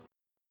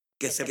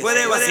que se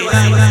puede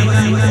vacilar.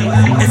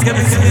 Es que mi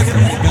sueño es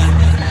tropical.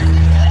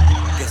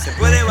 Que se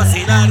puede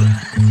vacilar.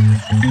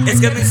 Es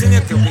que mi sueño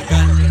es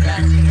tropical.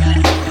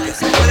 Que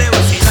se puede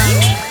vacilar.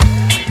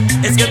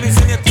 Es que mi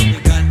sueño es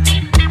tropical.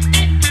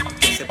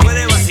 Que se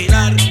puede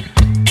vacilar.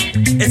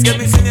 Es que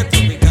mi sueño es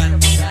tropical.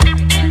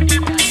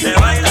 Se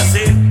baila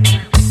así,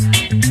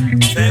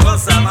 se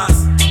goza más.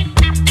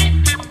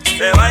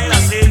 Se baila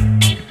así,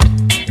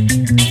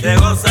 se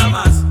goza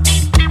más.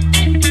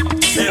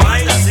 Se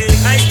baila así,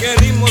 ay qué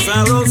ritmo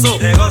sabroso.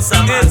 Se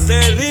goza más.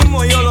 Este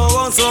ritmo yo lo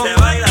gozo.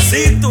 Se baila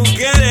así. Si tú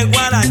quieres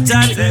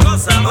guarachar, se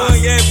goza más.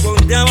 Oye,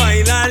 ponte a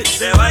bailar.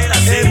 Se baila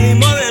así. El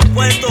ritmo de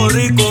Puerto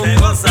Rico, se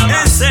goza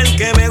más. Es el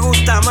que me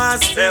gusta más.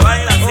 Se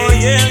baila así.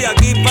 Oye, de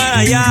aquí para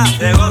allá,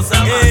 se goza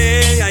más.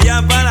 De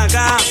allá para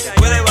acá, se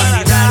puede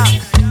vacilar.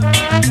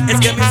 Es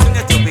que mi sueño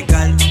es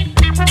tropical.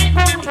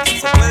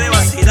 Se puede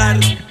vacilar.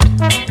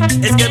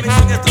 Es que mi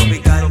sueño es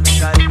tropical.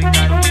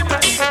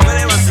 Se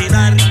puede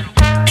vacilar.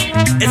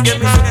 Es que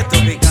mi sueño es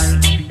tropical.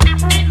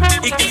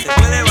 Y que se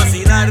puede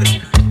vacilar.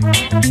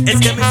 Es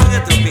que mi sueño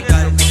es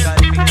tropical.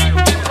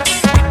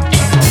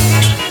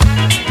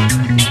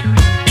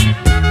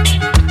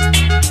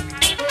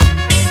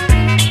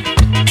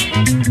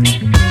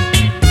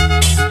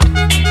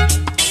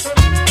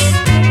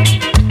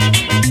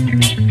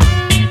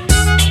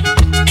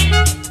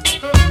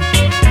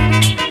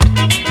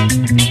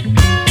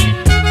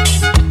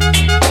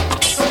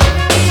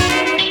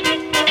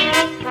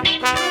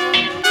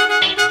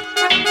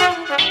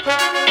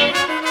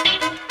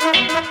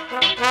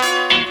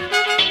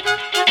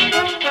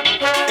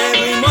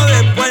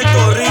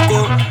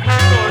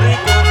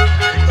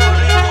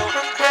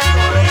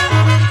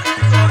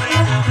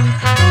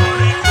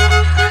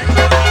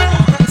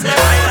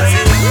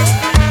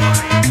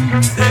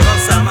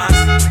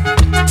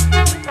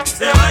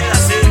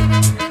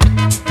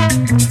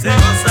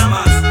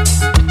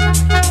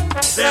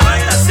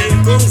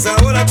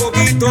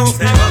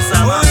 Se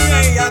goza más.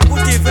 Oye, y a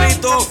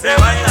cuchifrito. Se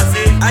baila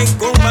así. Ay,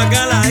 con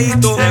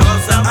bacalaíto. Se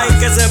goza más. Ay,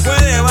 que se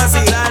puede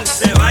vacilar.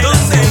 Se baila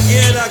donde así.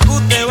 Quiera que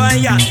usted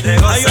vaya. Se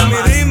goza ay, a mi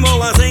ritmo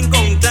vas a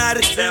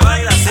encontrar. Se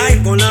baila así. Ay,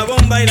 con la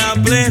bomba y la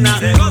plena.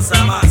 Se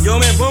goza más. Yo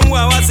me pongo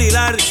a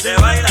vacilar. Se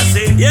baila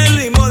así. Y el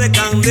ritmo de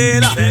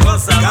Candela. Se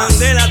goza más.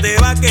 Candela te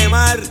va a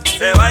quemar.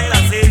 Se baila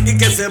así. Y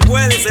que se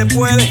puede, se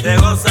puede. Se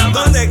goza más.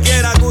 Donde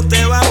quiera que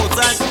usted va a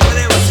gozar. Se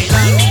puede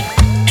vacilar.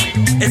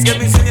 Es que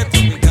mi sueño es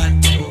tropical.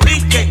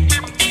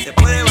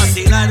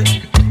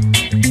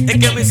 Es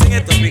que mi sueño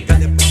es tropical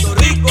de Puerto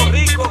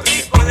Rico,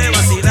 se puede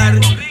vacilar.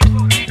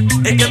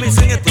 Es que mi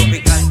sueño es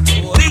tropical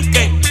de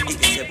Borique y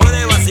que se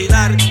puede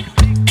vacilar.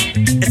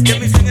 Es que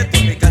mi sueño es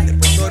tropical de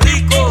Puerto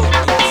Rico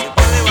y que se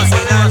puede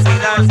vacilar.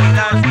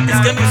 Es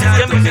que mi sueño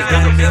es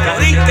tropical de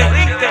Borique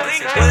y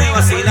se puede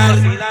vacilar.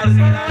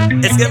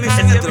 Es que mi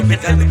sueño es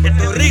tropical de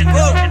Puerto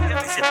Rico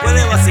y se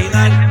puede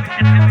vacilar.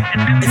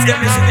 Es que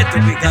mi sueño es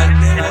tropical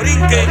de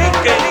Borique.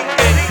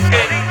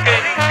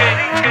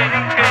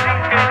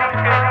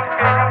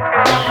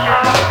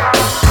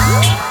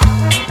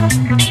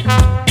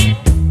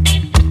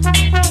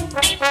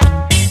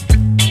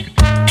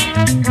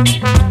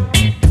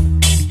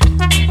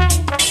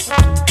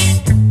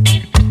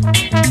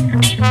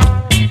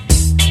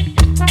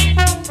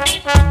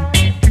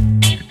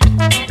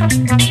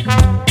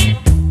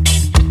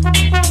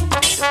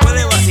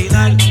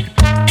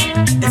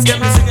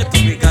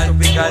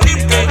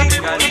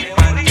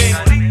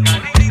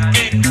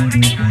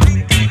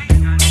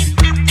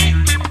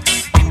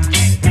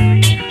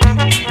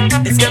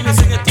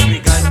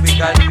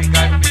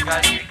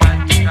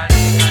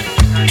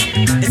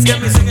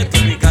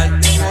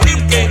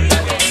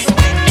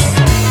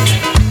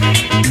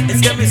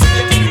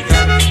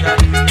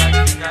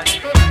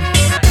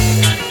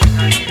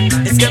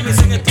 Es que mi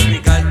sueño es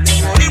tropical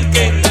de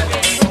Borique.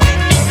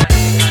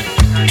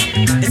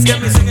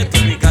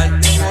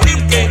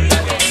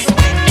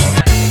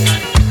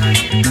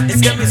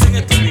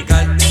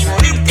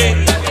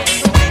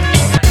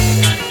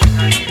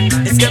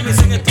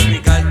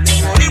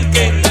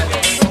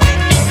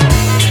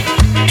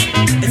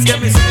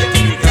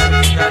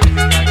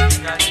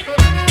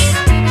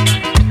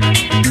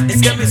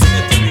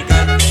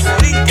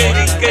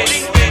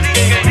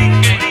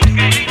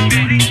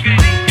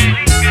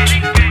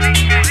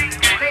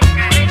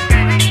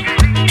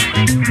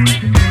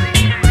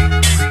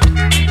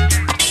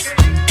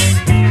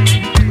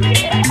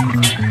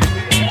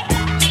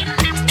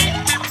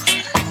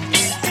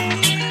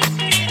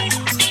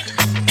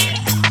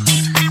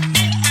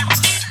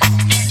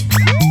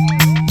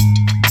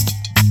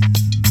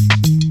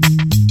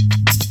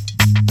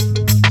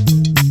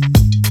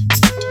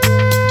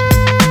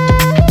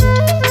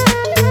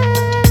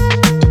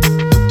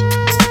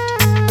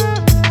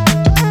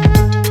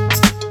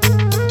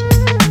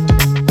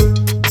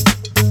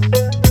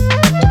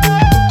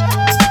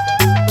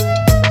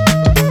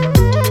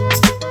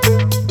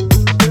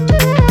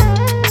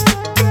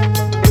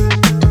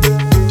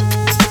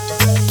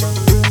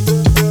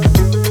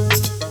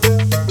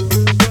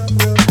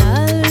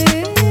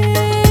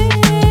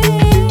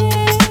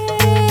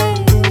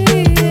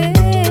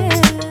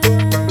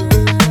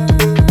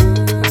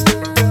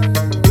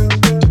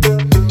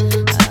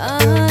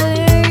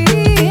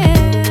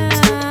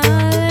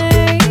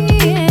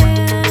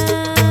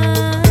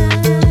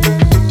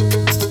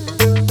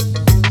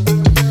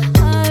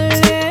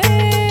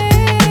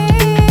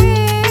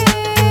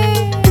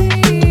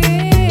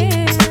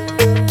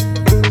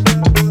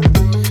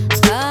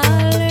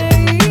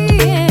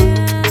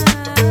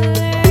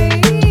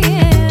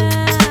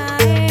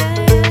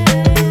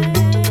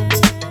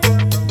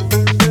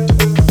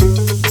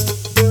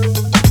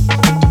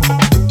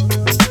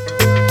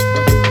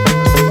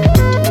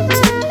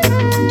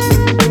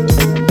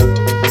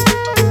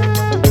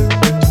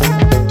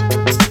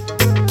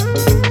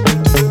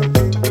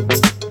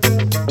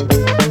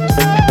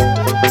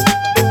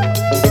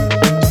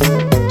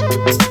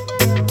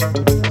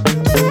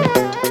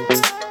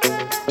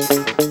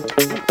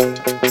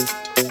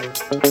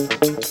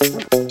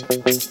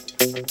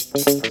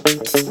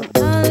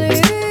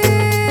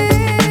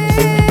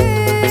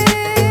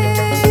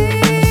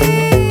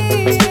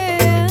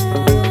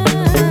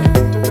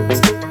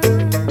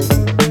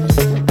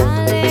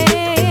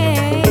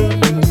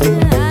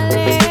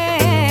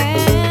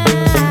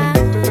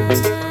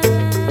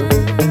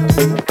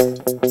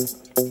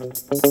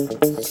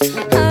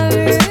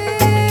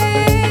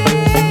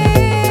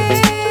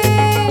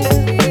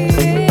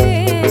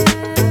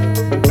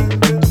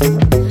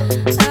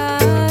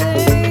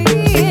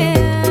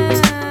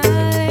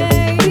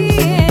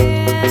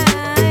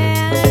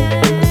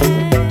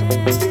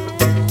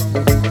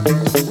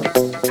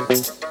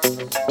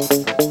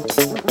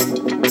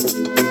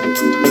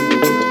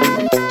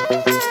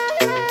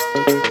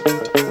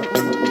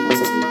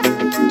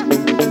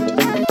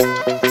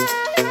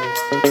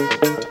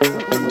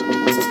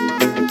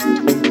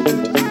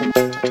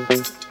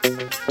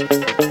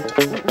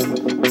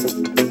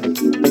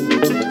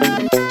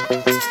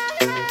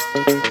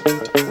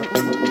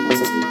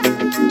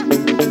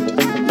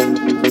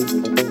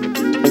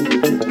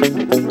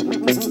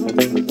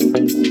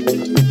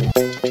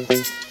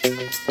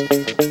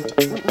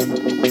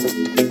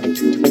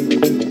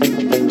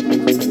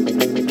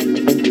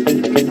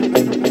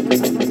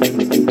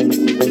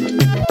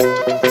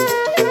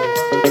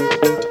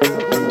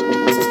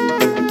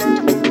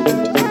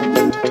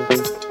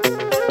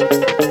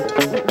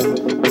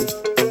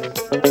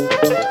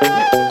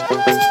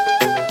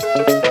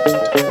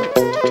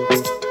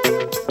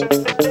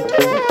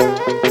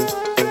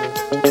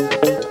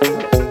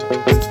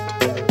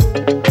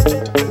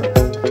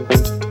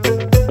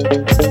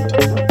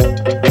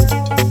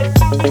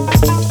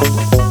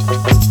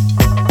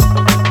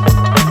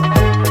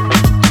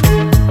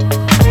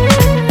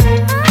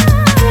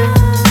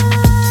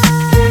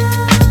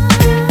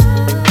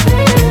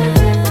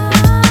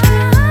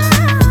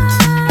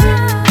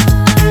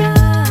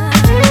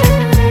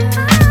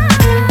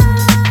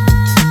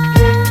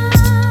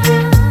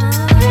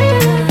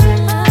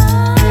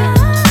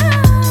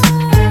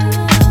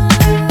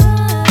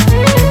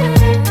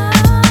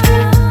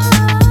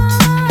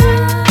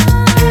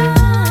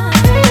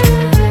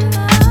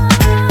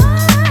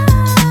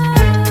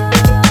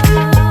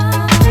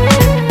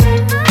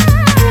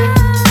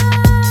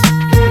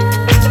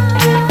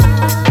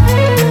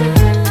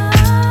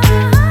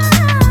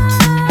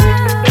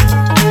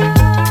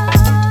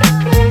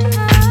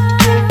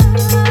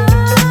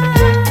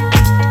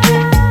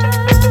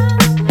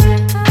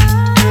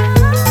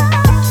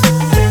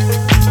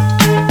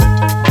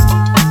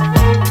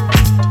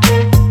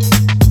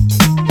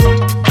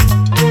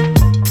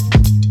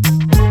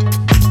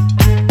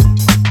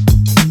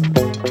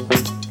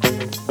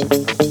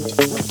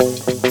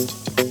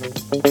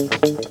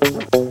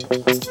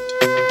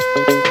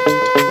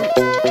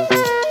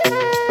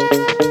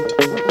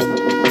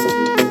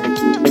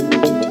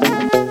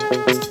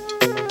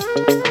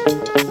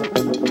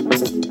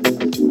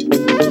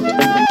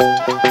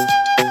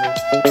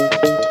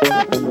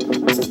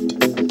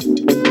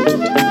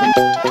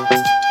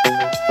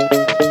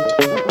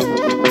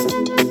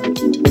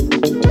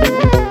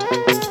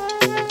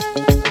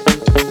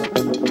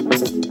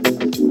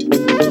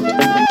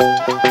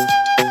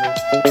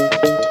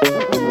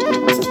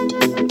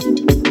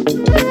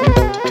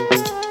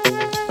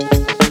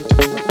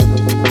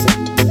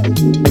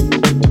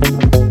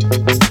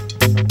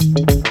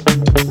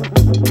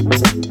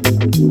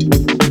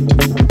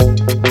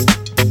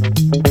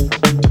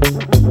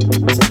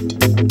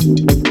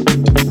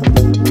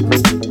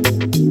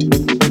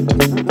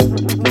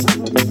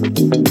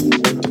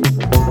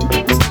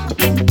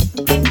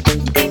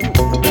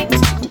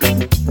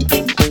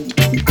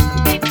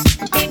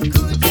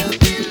 Could you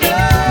be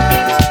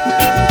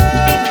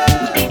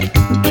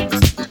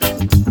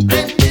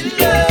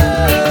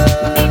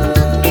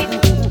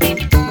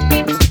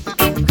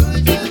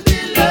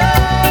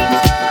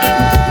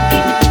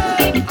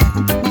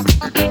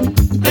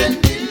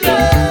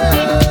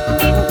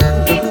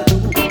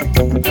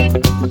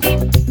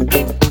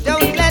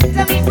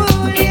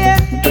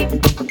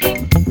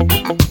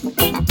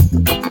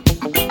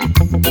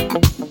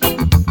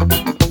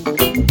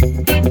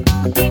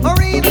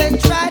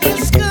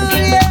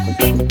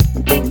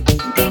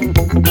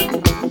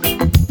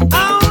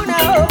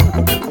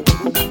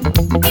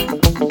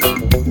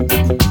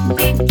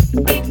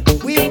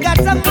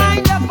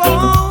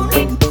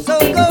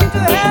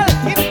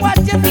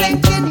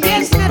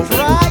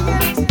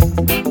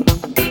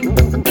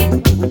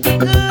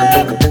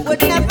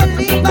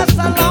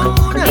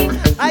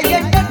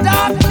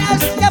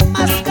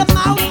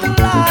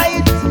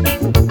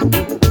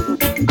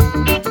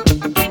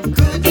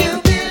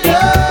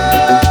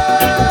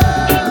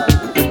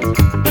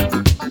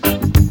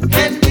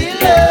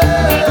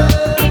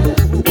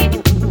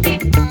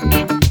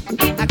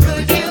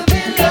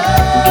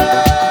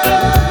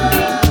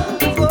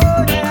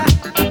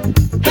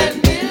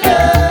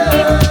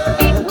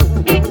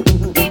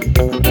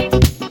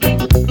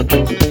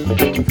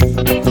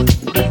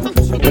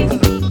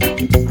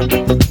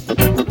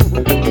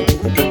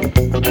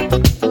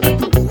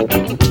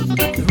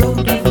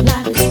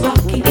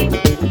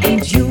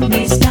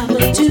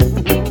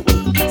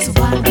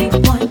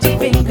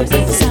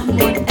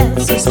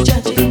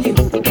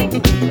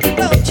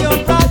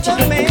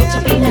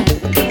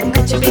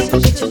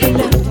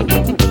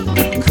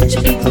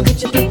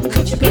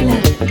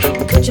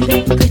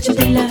Could you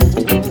be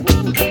loved?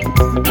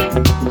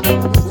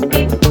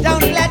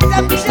 Don't let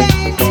them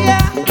change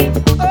ya.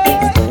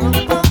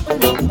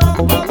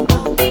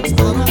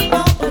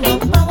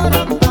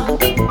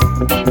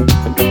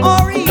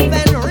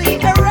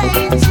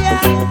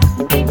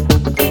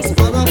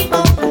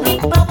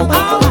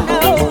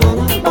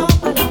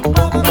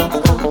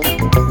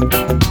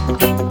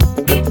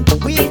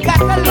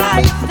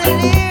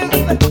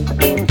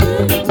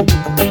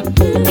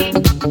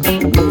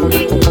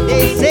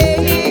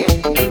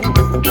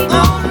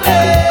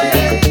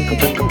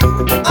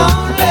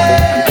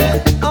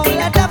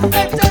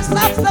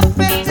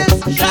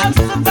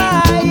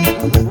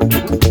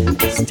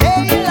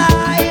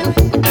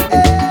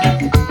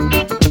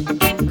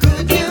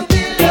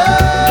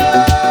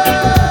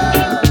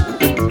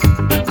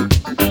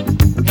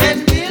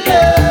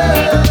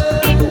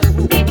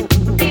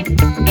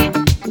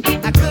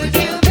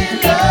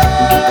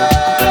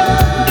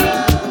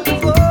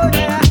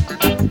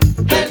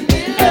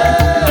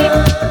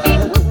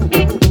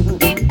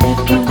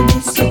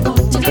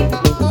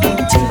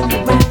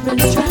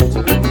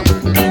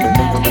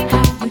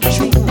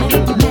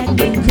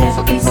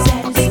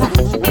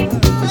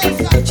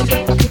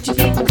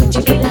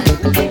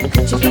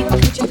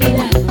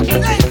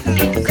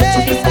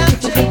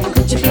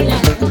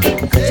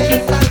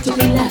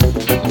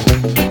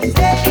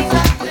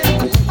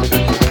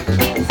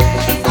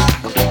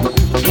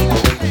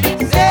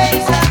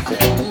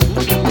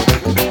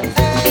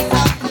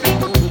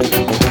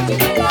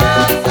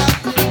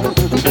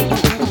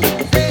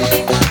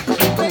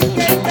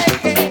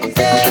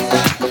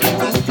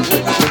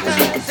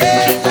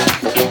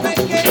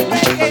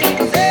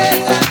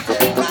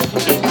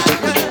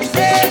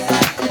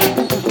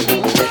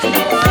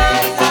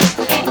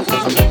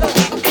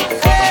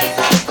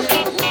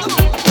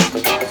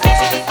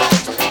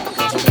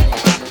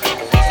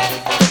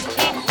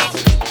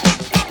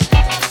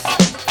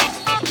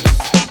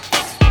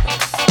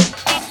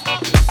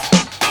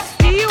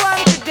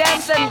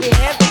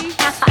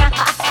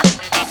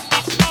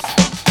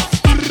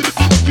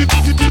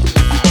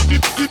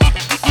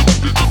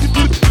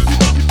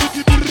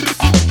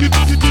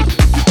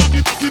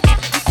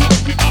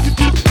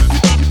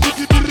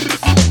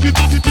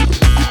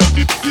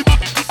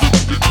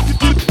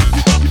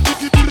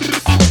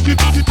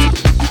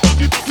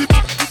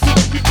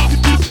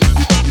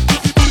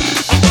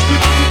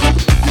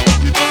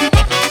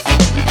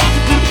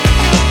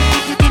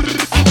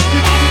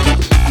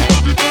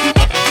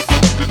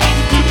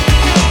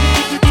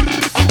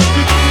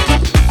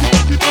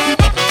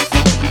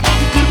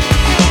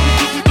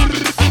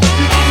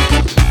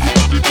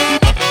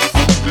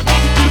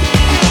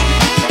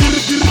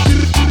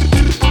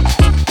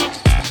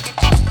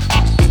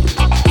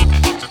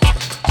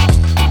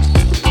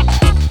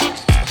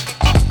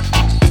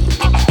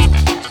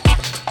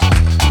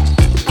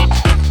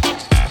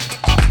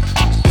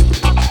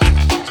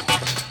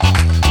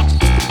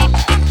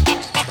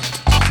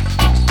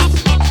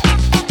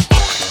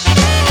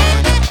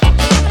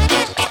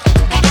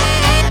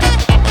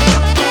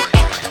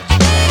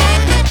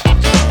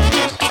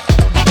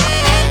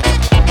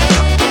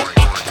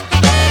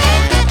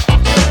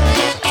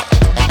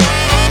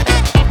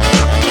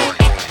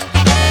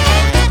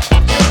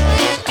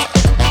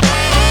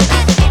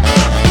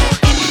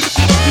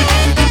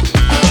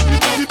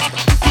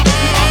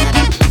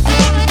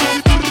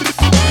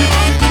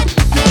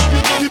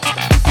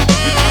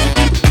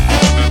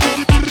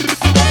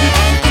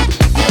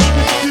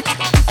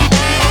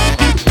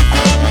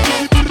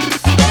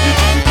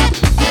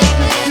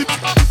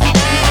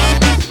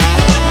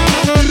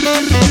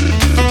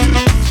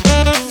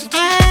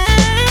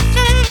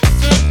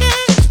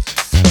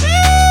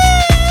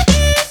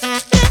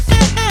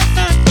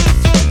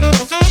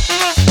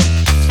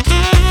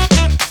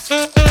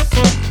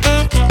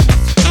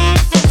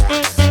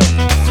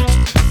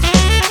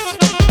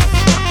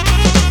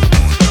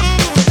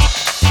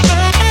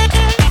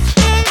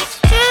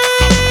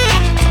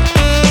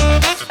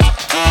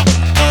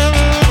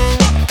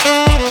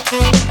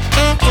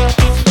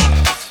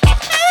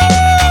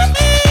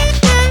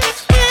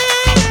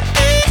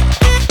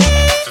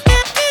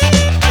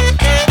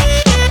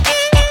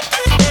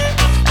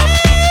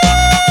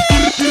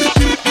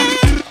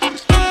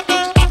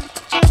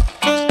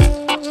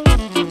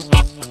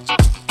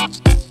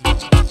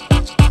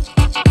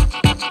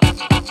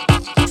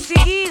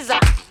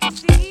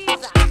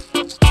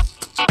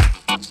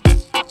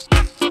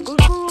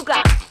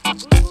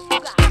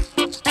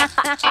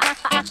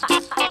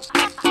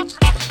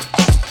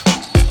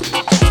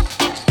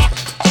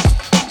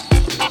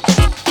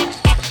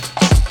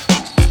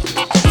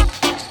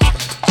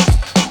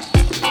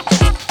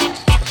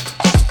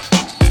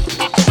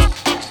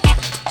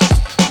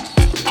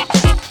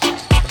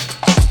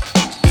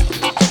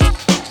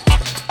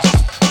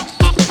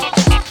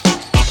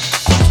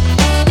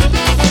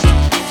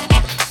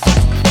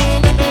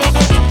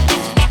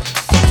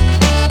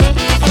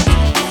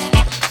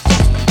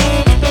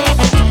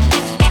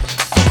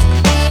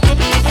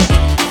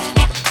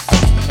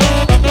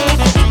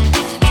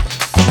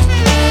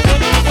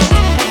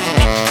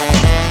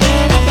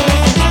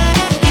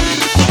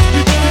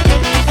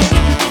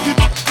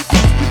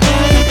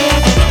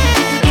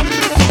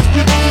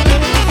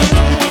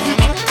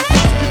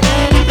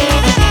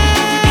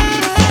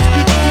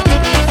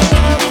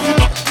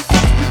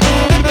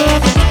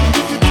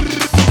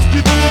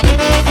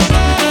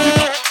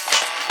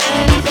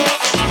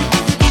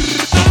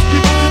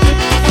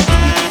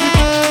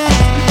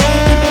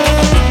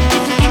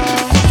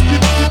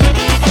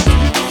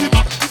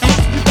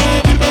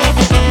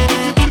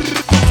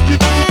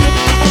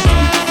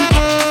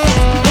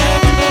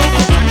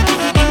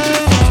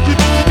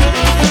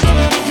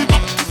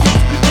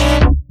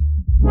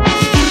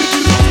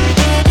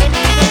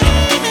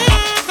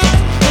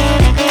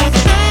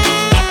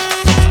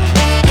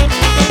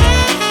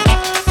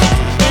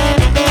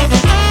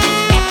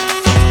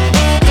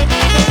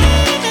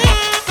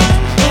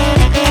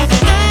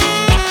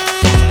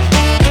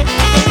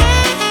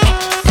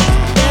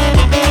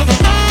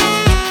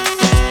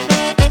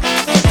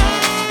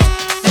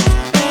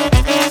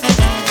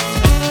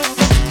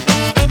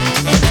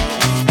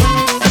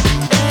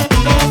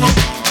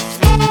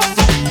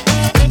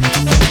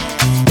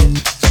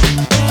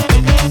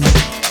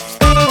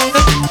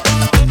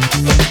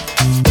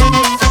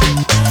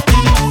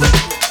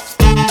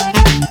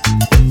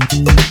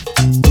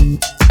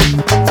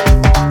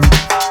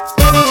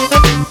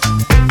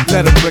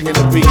 let him bring in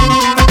the beat.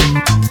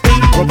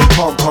 Rubber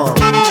pom pom.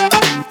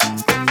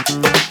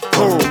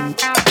 Boom.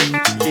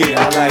 Yeah,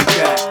 I like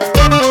that.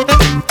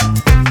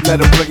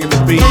 Let him bring in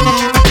the beat.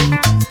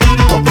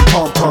 Rubber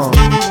pom pom.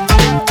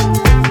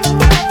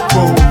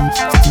 Boom.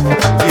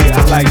 Yeah,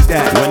 I like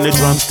that. When the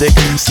drumstick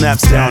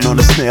snaps down on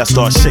the snare, I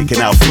start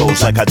shaking out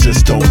flows like I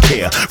just don't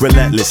care.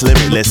 Relentless,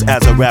 limitless,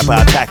 as a rapper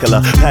I tackle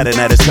her. Pattern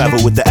that is travel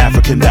with the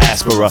African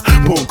diaspora.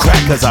 Boom crack,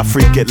 cause I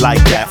freak it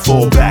like that.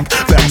 Fall back,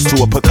 bounce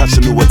to a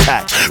percussion to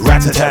attack.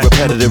 Rat-a-tat,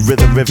 repetitive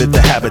rhythm, rivet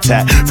the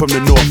habitat. From the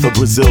north of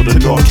Brazil to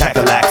North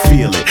Cackalack.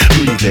 Feel it,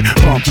 breathe it,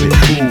 pump it,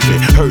 move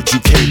it. Heard you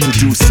came to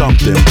do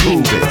something,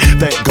 prove it.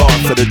 Thank God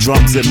for the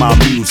drums in my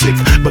music.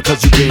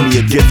 Because you gave me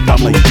a gift,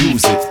 I'ma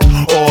use it.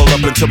 All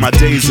up until my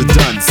days are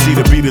done. See,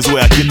 the beat is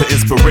where I get the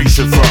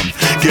inspiration from.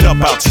 Get up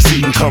out your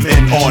seat and come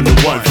in on the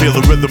one. Feel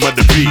the rhythm of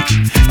the beat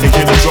and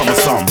give the drummer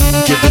some.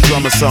 Give the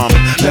drummer some.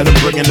 Let him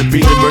bring in the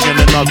beat and bring in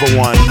another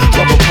one.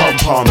 Rubber pom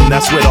pom,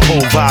 that's where the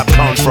whole vibe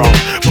comes from.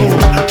 Boom,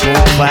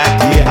 boom, clap,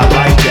 yeah, I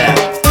like that.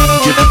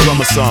 Give the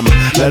drummer some.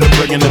 Let him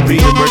bring in the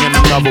beat and bring in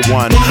another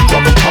one.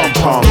 Rubber pom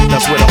pom,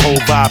 that's where the whole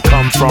vibe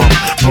comes from.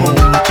 Boom,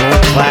 boom,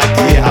 clap,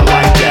 yeah, I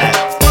like that.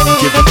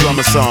 Give the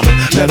drummer some.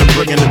 Let him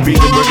bring in the beat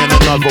and bring in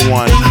another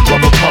one.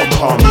 Rubber pom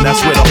pom,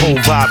 that's where the whole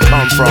vibe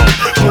comes from.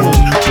 Boom,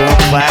 boom,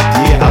 clap,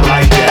 yeah, I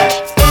like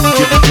that.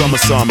 Give the drummer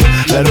some.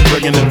 Let him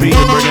bring in the beat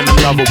and bring in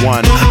another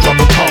one.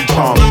 Rubber pom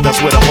pom, that's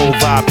where the whole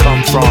vibe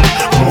comes from.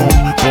 Boom,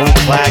 boom,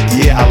 clap,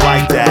 yeah, I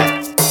like that.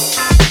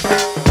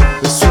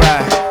 That's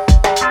right.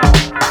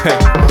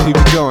 Keep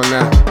it going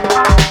now.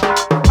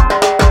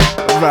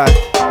 Alright.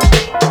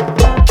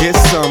 Get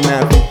some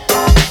nappy.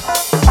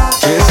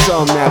 Get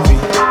some nappy.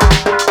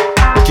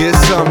 Get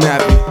some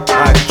nappy.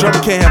 Alright, the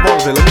drummer can't have all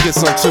of it. Let me get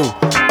some too.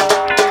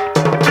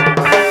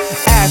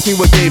 Ask me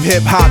what gave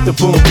hip-hop the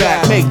boom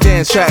back. Make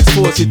dance tracks,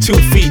 force your 2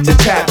 feet to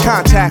tap.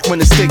 Contact when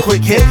the stick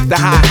quick hit the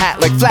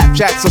hi-hat like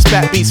flapjacks. So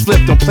spat beats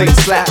flipped on plate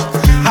slap.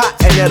 Hot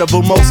and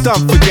edible, most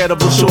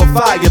unforgettable.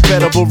 Surefire,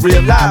 bettable,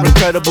 real live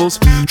incredibles.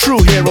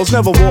 True heroes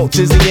never walk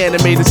Disney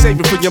animated. Save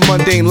it for your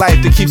mundane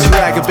life that keeps you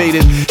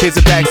aggravated. Here's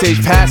a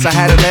backstage pass, I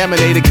had it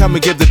laminated. Come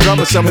and give the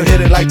drummer some and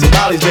hit it like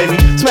tamales, baby.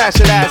 Smash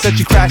that ass that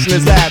you crash in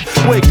his lap.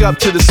 Wake up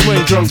to the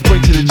swing, drums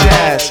break to the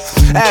jazz.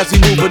 As we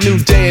move a new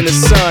day in the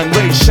sun,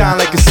 rays shine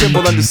like a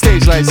symbol on the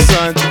stage lights,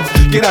 son.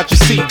 Get out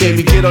your seat,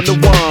 baby, get on the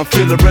one.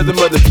 Feel the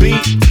rhythm of the beat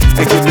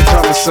and give the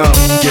drummer some.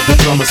 Give the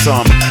drummer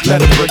some.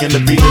 Let him bring in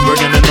the beat and bring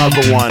in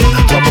another one.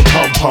 Rubber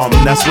pom pom,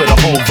 that's where the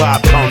whole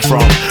vibe comes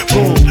from.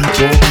 Boom,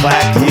 boom,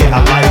 clap, yeah, I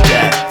like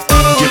that.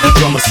 Give the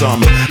drummer some.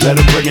 Let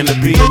him bring in the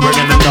beat and bring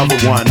in another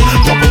one.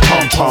 Rubber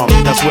pom pom,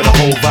 that's where the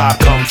whole vibe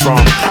comes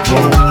from.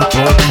 Boom,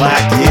 boom,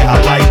 clap, yeah,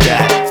 I like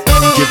that.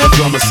 Give the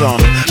drummer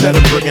some. Let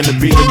him bring in the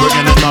beat and bring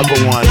in another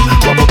one.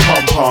 Rubber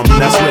pom pom,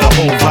 that's where the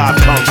whole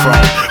vibe comes from.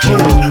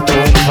 Boom,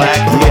 boom,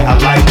 clap, yeah, I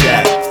like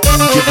that.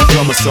 Give the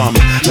drummer some.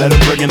 Let him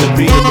bring in the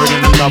beat and bring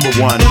in another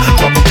one.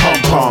 Rubber pom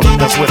pom,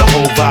 that's where the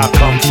whole vibe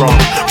comes from.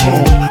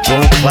 Boom,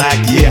 boom, clap,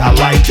 yeah, I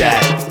like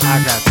that.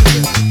 I got the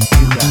rhythm,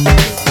 you got the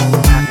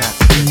rhythm. I got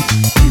the rhythm,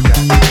 you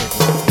got the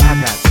rhythm. I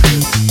got the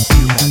rhythm, you got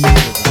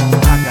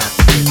the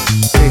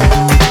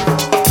rhythm.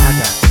 I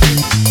got the rhythm, I got the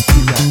rhythm,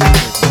 you got the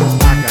rhythm.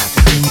 I got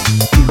the rhythm,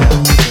 you got the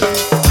rhythm.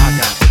 I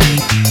got the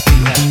rhythm, you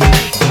got the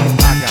rhythm.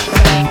 I got the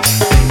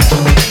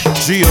rhythm.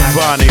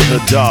 Giovanni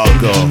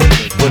Hidalgo,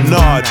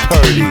 Bernard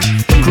Purdy,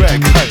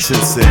 Greg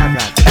Hutchinson,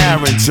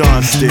 Aaron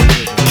Johnston,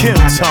 Kim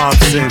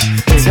Thompson,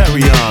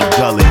 Terrion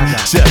Gully,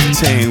 Jeff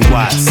Tane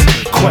Watts,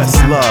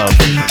 Questlove,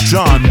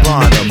 John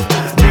Bonham,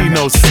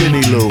 Nino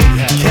Sinilu,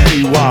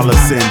 Kenny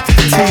Wallison,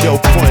 Tito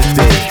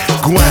Puente,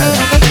 Gwen,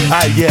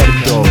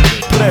 Ayerto,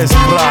 Pres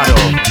Prado,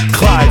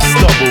 Clyde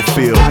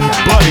Stubblefield,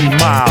 Buddy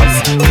Miles,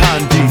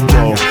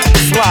 Condito,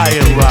 Sly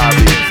and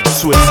Robbie,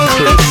 Swiss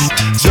Chris,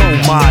 Joe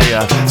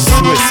Meyer,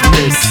 Swiss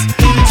Miss,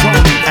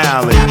 Tony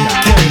Allen,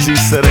 Kenji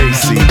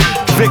Ceresi,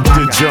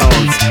 Victor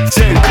Jones,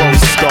 J-Bo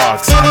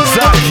Starks,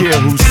 Zakir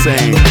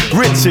Hussein,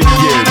 Richard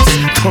Gibbs,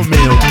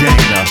 Camille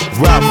Gaynor,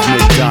 Ralph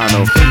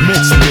McDonald,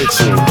 Mitch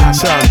Mitchell,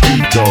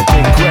 Changito,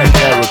 Greg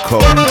Erico,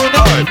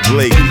 Art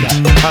Blakey,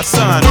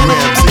 Hassan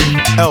Ramsey,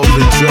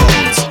 Elvin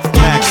Jones,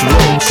 Max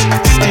Roach,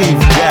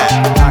 Steve Gatt,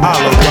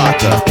 Ala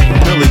Raka,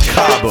 Billy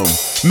Cobham,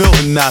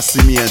 Milton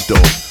Nascimento,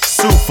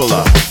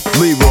 Sufala,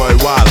 Leroy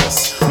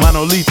Wallace,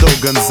 Manolito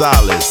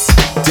Gonzalez,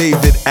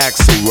 David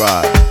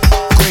Axelrod,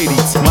 Grady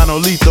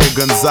Manolito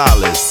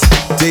Gonzalez,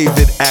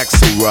 David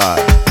Axelrod,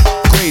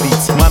 Grady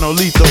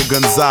Manolito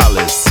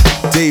Gonzalez,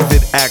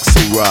 David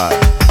Axelrod,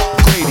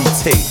 Grady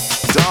Tate,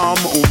 Dom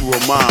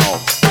Romao,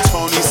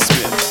 Tony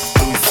Smith,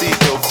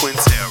 Luisito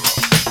Quintero,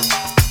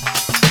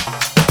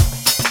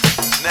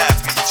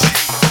 Nappy G.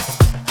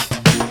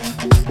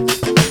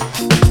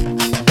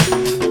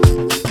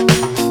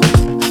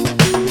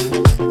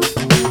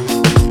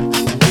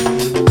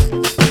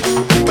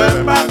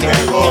 Ven pa' que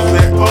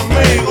goces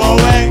conmigo,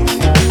 ven.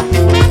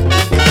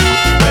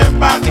 Ven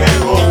pa' que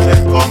goces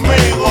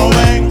conmigo,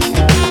 ven.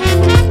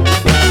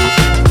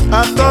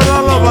 A todos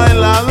los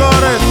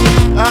bailadores,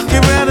 aquí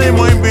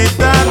venimos a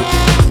invitar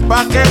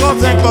pa' que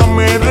gocen con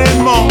mi ritmo.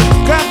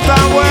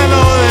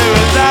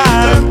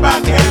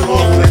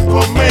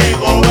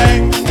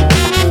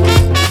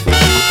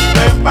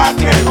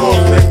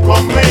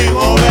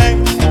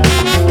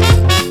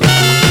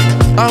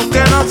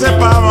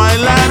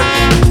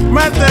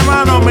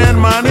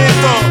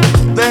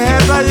 hermanito,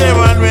 déjate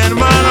llevar mi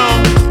hermano,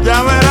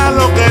 ya verás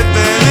lo que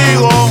te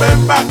digo.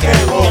 Ven pa' que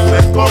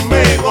goces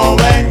conmigo,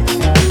 ven.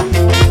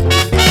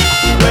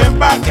 Ven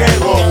pa' que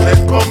goces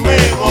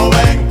conmigo,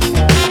 ven.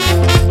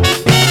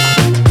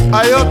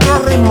 Hay otro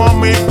ritmo,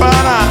 mi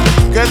pana,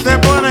 que te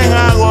ponen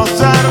a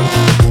gozar,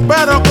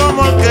 pero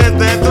como el que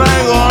te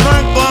traigo no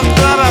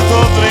encontrarás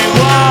otro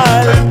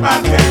igual. Ven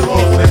pa' que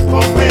goces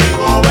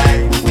conmigo,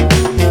 ven.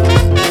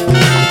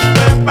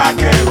 Ven pa'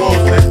 que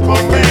goces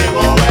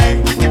conmigo,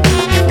 ven.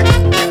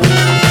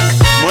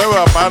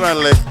 Mueva para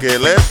el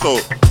esqueleto,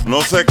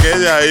 no se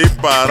quede ahí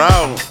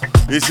parado.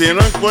 Y si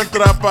no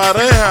encuentra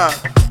pareja,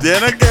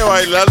 tiene que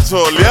bailar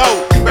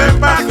soleado. Ven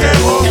pa' que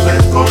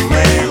goces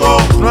conmigo,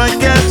 no hay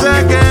quien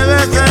se quede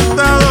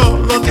sentado,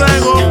 lo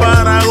traigo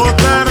para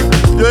gozar.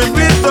 Yo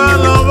invito a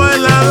los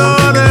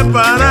bailadores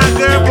para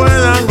que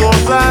puedan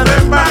gozar.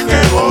 Ven pa'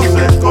 que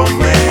goces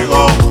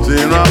conmigo,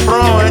 si no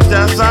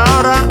aprovechas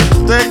ahora,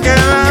 te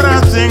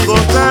quedarás sin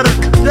gozar.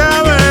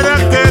 Ya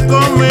verás que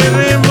con mi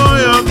ritmo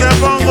yo te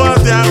pongo a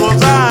ti a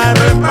gozar.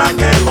 Ven pa'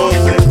 que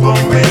goces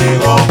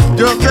conmigo,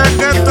 yo sé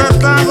que te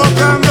estás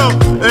gozando,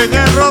 en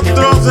el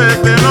rostro se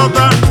te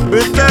nota.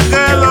 Viste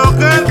que lo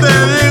que te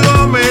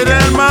digo, mire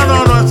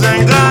hermano, no es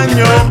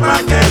engaño. Ven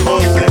pa' que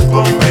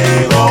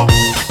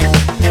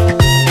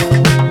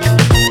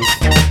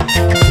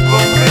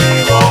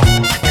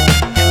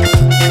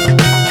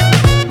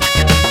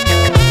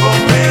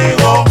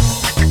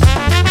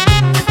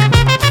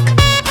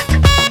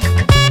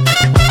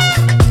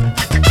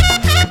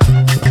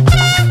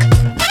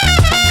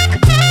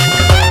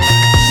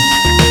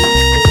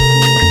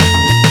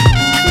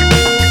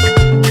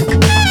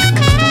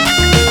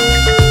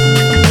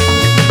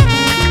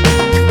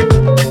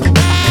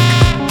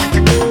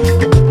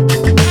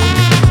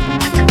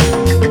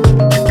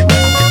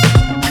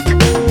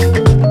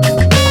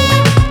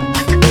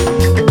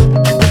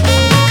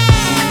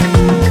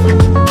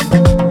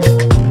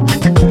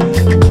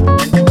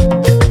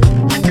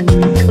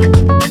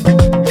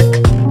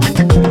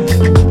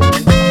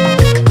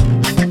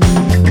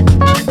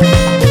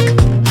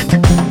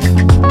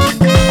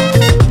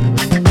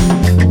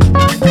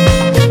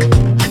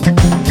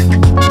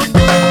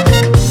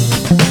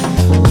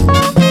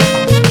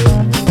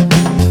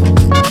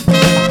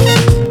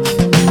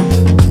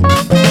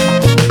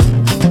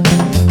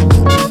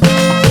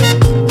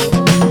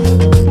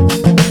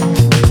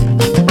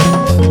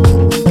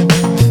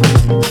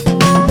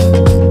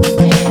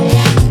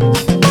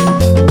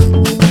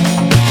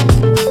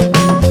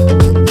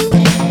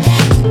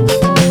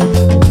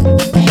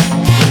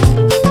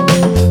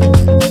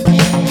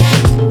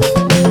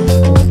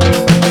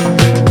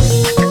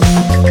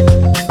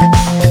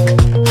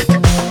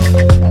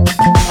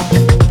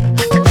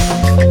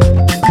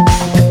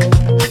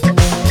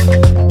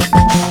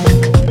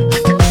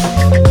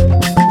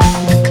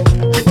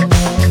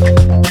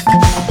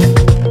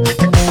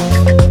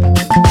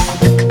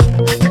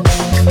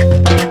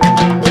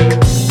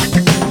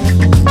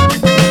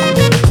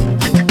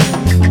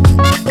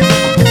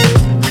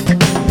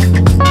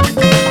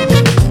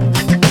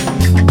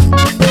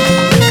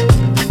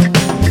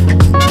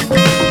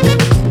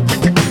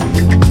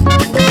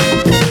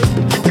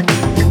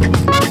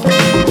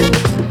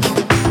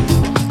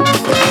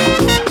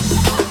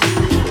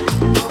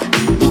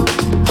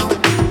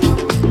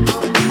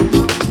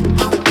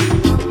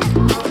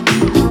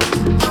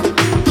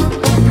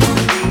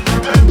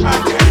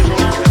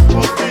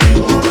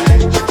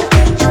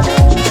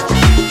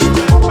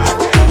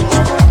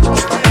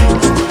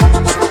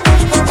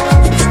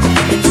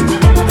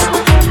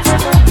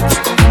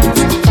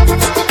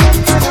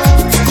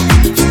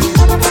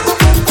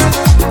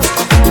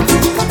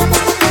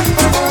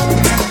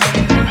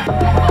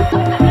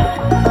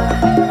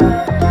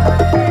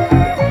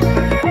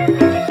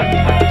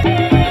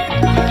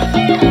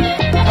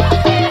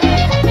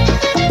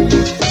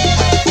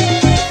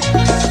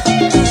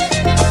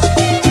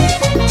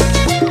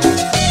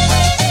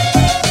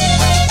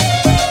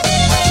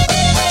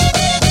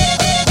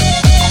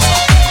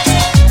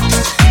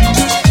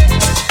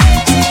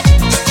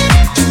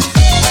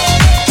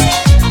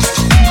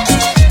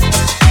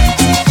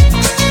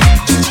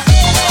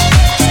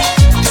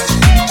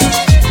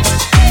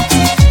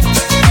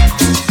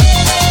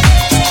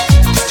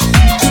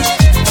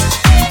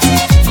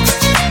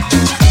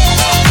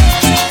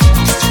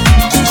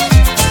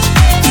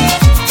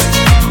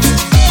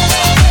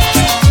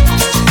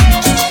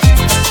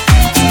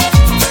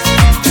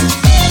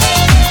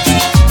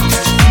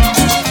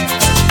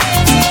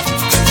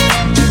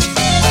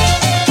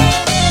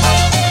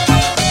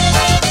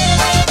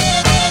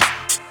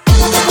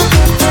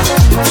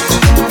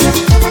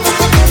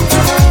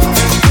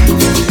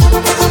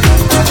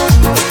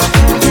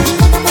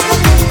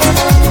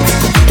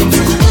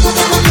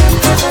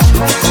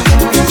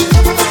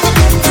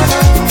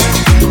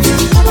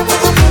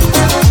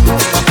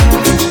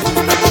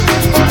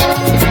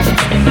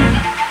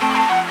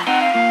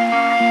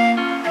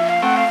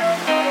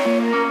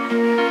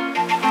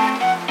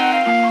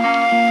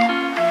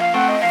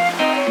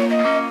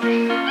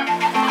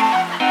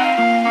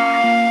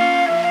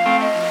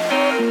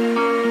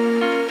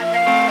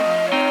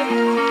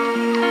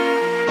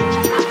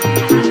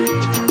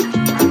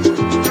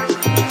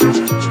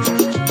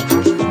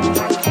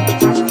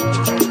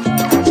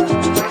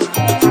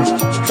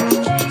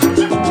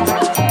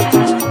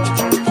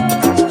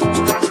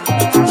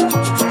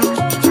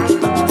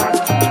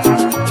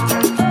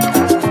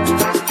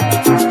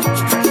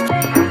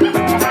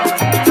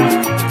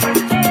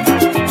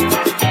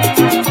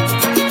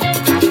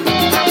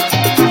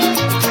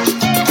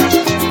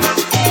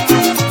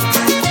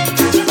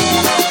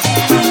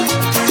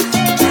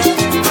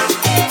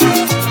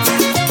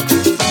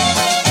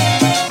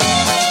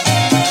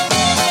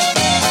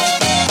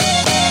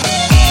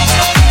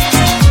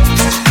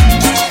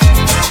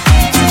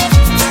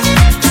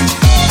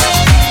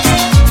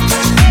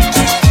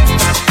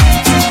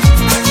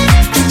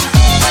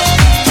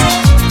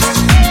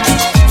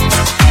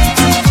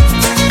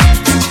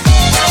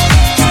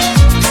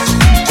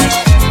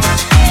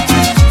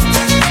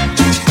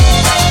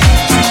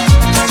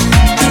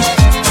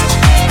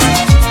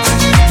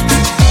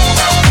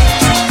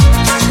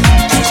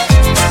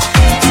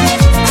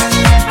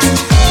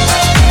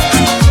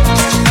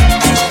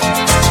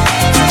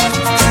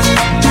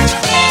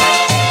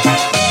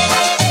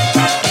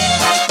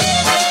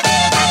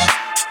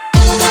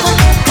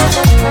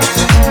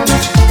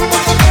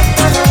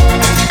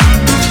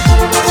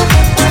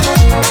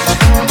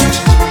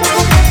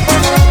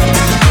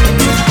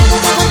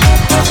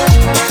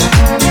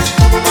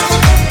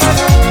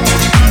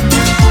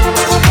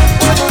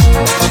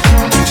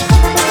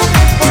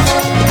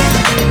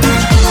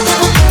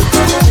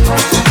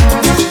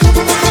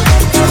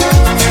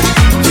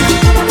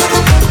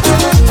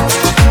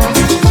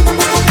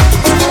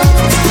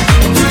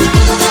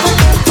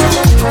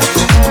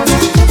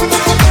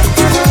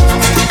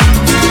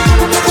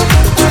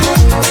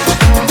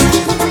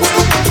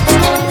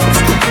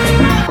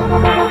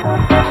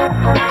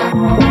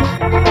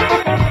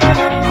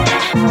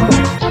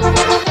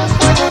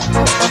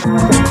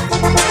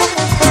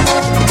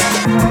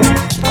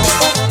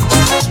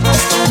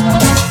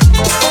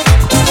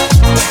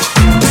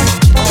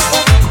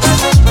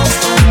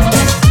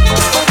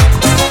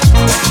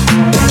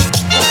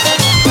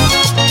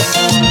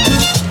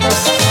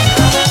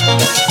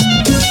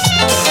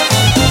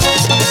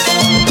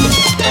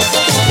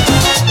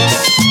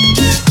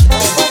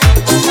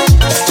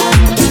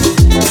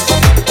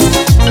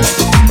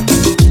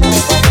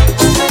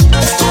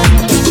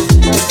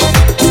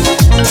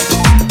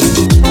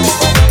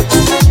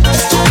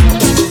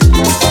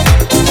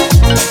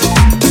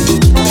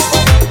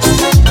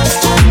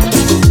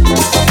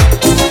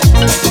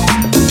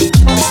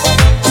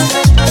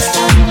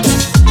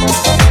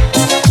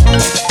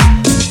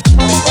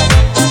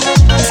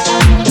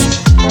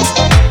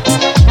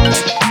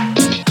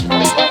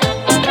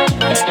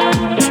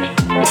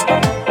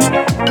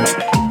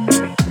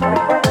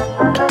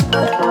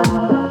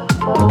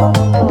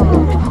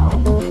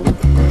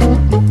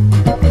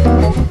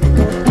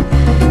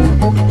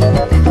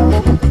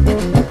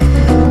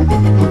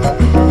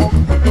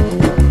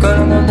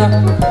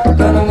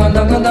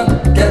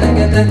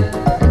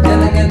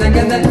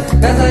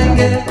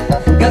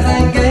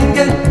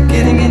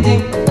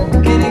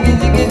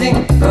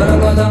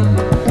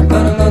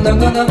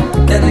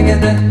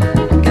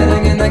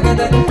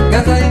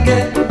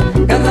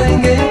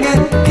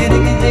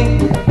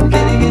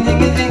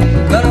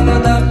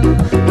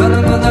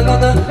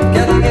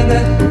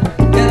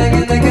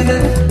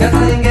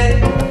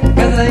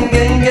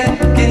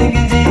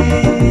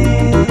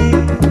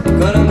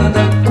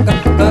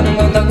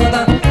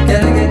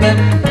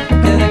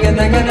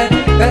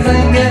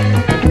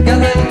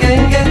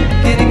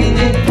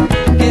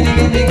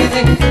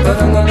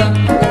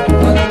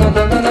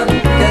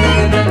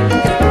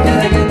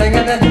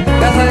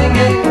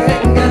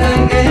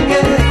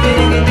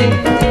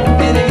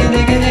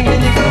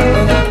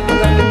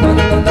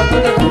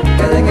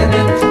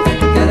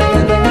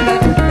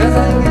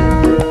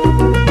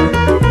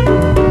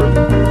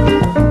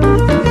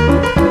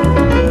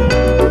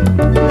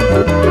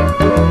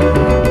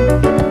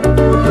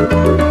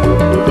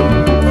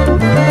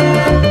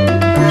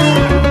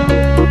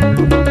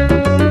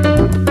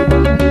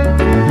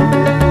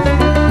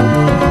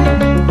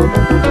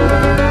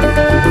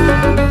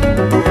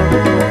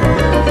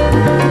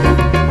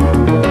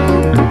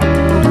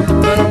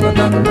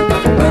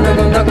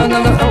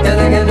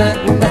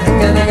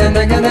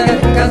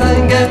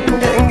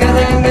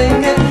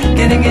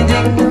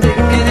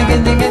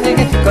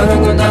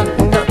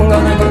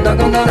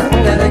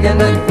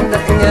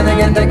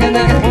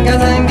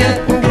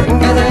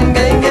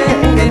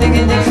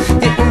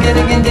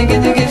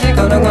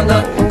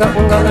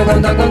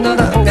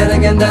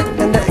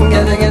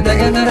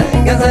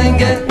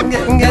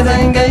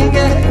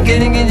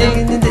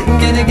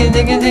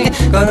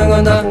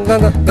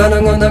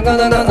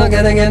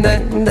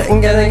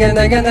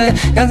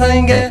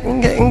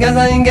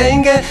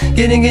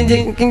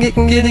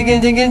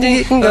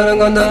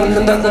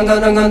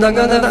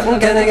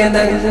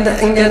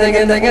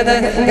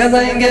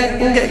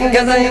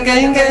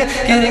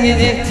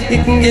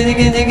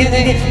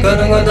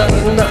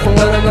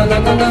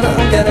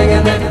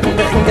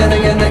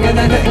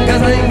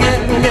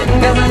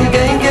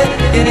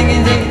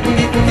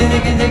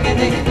Get